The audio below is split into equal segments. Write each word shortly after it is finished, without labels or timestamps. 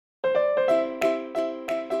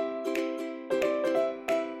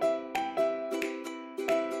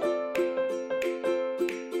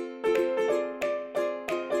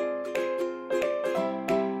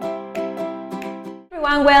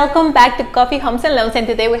everyone, welcome back to Coffee Homes and Loans, and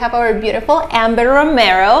today we have our beautiful Amber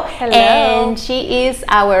Romero. Hello. And she is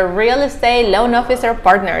our real estate loan officer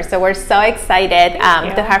partner, so we're so excited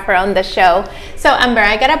to have her on the show. So Amber,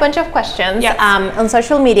 I got a bunch of questions on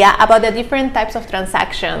social media about the different types of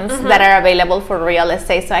transactions that are available for real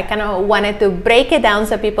estate, so I kind of wanted to break it down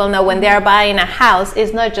so people know when they are buying a house,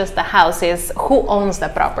 it's not just the house, it's who owns the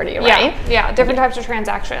property, right? Yeah, different types of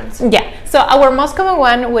transactions. Yeah, so our most common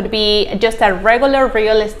one would be just a regular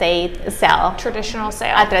real estate sale. Traditional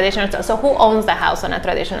sale. A traditional sale. So who owns the house on a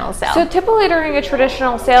traditional sale? So typically during a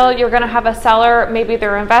traditional sale, you're going to have a seller, maybe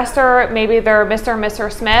they're an investor, maybe they're Mr. and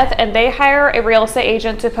Mrs. Smith, and they hire a real estate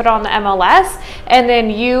agent to put on the MLS, and then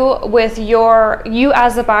you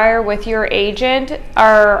as a buyer with your agent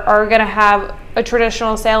are going to have a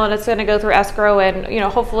traditional sale, and it's going to go through escrow and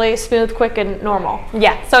hopefully smooth, quick, and normal.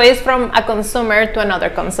 Yeah, so it's from a consumer to another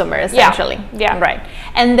consumer essentially. Yeah. Right.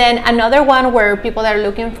 And then another one where people are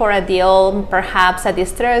looking for a deal, perhaps a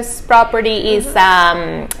distressed property, is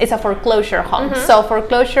a foreclosure home. So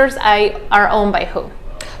foreclosures are owned by who?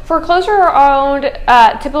 Foreclosure are owned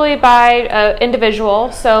typically by an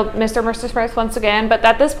individual, so Mr. and Mrs. Smith once again, but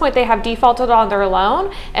at this point they have defaulted on their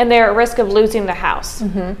loan and they're at risk of losing the house.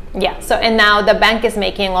 Yeah, so and now the bank is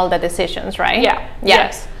making all the decisions, right? Yeah.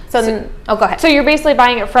 Yes. So go ahead. So you're basically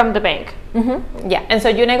buying it from the bank. Yeah, and so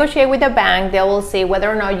you negotiate with the bank. They will see whether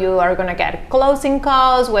or not you are going to get closing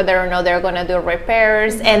costs, whether or not they're going to do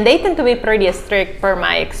repairs, and they tend to be pretty strict per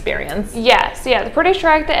my experience. Yes, yeah, they're pretty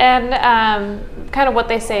strict, and kind of what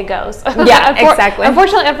they say goes. Yeah, exactly.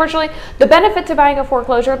 Unfortunately, the benefit to buying a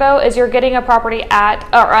foreclosure though is you're getting a property at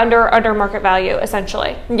or under market value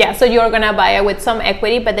essentially. Yeah, so you're going to buy it with some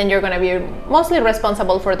equity, but then you're going to be mostly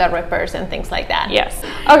responsible for the repairs and things like that. Yes.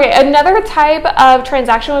 Okay, another type of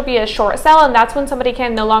transaction would be a short sale, and that's when somebody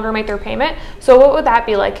can no longer make their payment. So what would that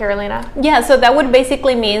be like, Carolina? Yeah, so that would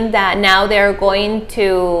basically mean that now they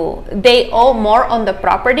owe more on the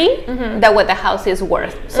property than what the house is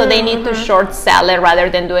worth. So they need to short sell it rather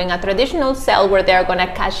than doing a traditional sale where they're going to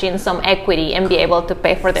cash in some equity and be able to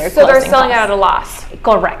pay for their closing So they're selling costs. it at a loss.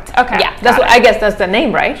 Correct. Okay. Yeah, I guess that's the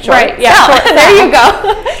name, right? Short right. Yeah. sell. There you go.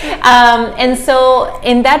 And so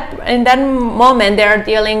in that moment, they are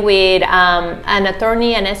dealing with an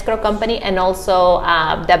attorney, an escrow company, and also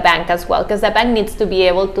the bank as well, because the bank needs to be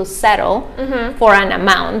able to settle for an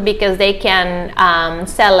amount because they can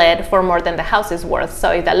sell it for more than the house is worth. So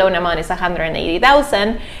if the loan amount is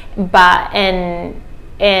 $180,000, but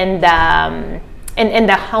and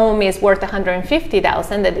the home is worth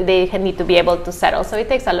 $150,000, that they need to be able to settle. So it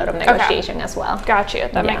takes a lot of negotiation as well. Got you.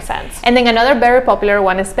 That makes sense. And then another very popular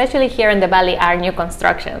one, especially here in the Valley, are new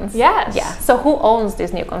constructions. Yes. Yeah. So who owns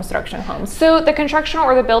these new construction homes? So the construction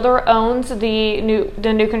or the builder owns the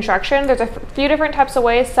new construction. There's a few different types of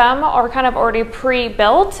ways. Some are kind of already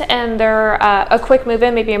pre-built and they're a quick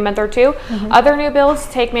move-in, maybe a month or two. Other new builds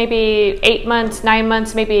take maybe 8 months, 9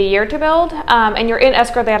 months, maybe a year to build, and you're in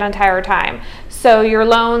escrow that entire time. So your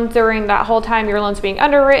loan, during that whole time, your loan's being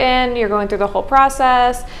underwritten, you're going through the whole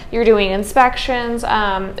process, you're doing inspections.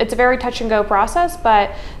 It's a very touch and go process,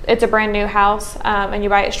 but it's a brand new house, and you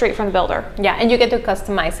buy it straight from the builder. Yeah, and you get to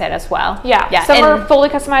customize it as well. Yeah. Some are fully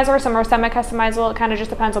customizable, some are semi-customizable. It kind of just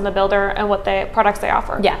depends on the builder and what products they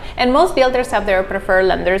offer. Yeah, and most builders have their preferred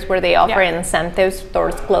lenders where they offer incentives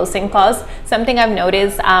towards closing costs. Something I've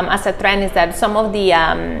noticed as a trend is that some of the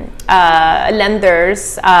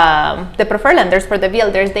lenders, the preferred lenders for the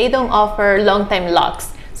builders, they don't offer long-time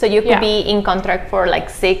locks. So you could be in contract for like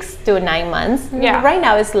 6 to 9 months. Yeah. Right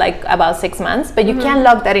now it's like about 6 months, but you can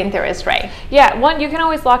lock that interest rate. Yeah, you can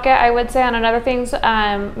always lock it. I would say on another things,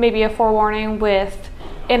 maybe a forewarning with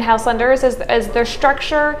in-house lenders is their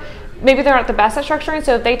structure. Maybe they're not the best at structuring,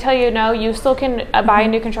 so if they tell you no, you still can buy a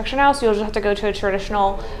new construction house. You'll just have to go to a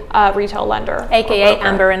traditional retail lender. AKA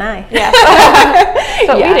Amber and I. Yeah.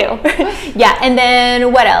 So we do. Yeah, and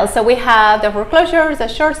then what else? So we have the foreclosures, the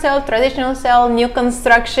short sale, traditional sale, new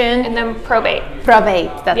construction. And then probate. Probate,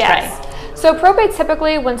 that's right. So probate,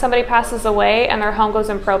 typically when somebody passes away and their home goes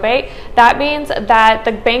in probate, that means that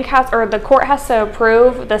the bank has, or the court has to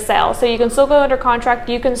approve the sale. So you can still go under contract,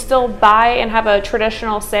 you can still buy and have a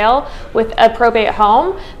traditional sale with a probate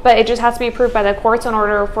home, but it just has to be approved by the courts in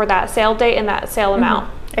order for that sale date and that sale amount.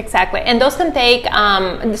 Exactly, and those can take,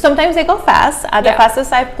 sometimes they go fast. The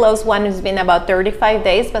fastest I've closed one has been about 35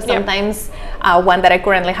 days, but sometimes one that I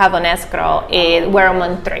currently have on escrow, we're on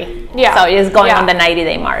month 3. Yeah. So it's going on the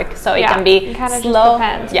 90-day mark. So it can be slow.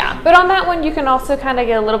 Depends. Yeah. But on that one, you can also kind of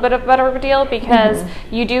get a little bit of better of a deal because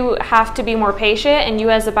you do have to be more patient, and you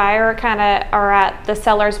as a buyer kind of are at the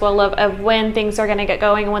seller's will of when things are going to get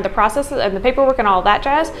going and when the process and the paperwork and all that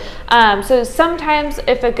jazz. So sometimes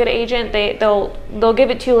if a good agent, they'll give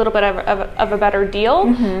it to you a little bit of a better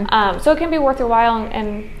deal. So it can be worth your while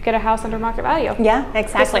and get a house under market value. Yeah,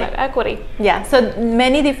 exactly. Equity. Yeah, so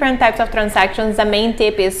many different types of transactions. The main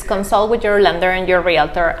tip is consult with your lender and your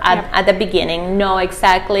realtor at the beginning. Know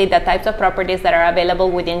exactly the types of properties that are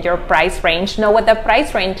available within your price range. Know what the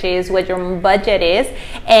price range is, what your budget is,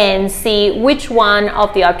 and see which one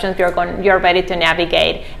of the options you're ready to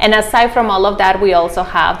navigate. And aside from all of that, we also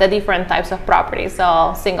have the different types of properties.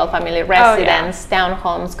 So single family residence,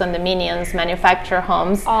 townhomes, condominiums, manufactured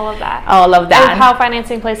homes. All of that. All of that. And how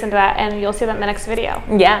financing plays into that, and you'll see that in the next video.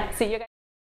 Yeah, see you guys.